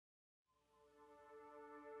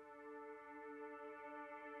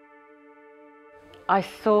I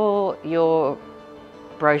saw your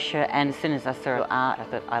brochure, and as soon as I saw your art, I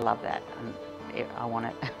thought, I love that, and I want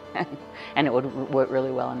it. And it would work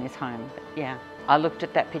really well in this home. But yeah, I looked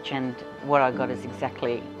at that picture, and what I got is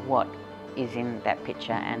exactly what is in that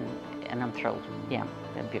picture, and I'm thrilled. Yeah,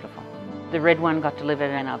 they're beautiful. The red one got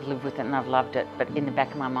delivered, and I've lived with it and I've loved it, but in the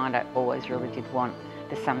back of my mind I always really did want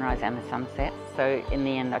the sunrise and the sunset. So in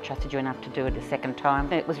the end I trusted you enough to do it a second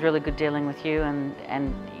time. It was really good dealing with you,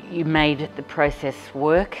 and you made the process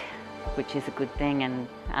work, which is a good thing,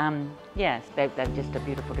 and yes, they're just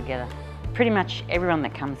beautiful together. Pretty much everyone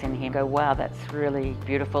that comes in here go, wow, that's really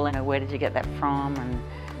beautiful, and where did you get that from? And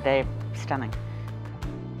they're stunning.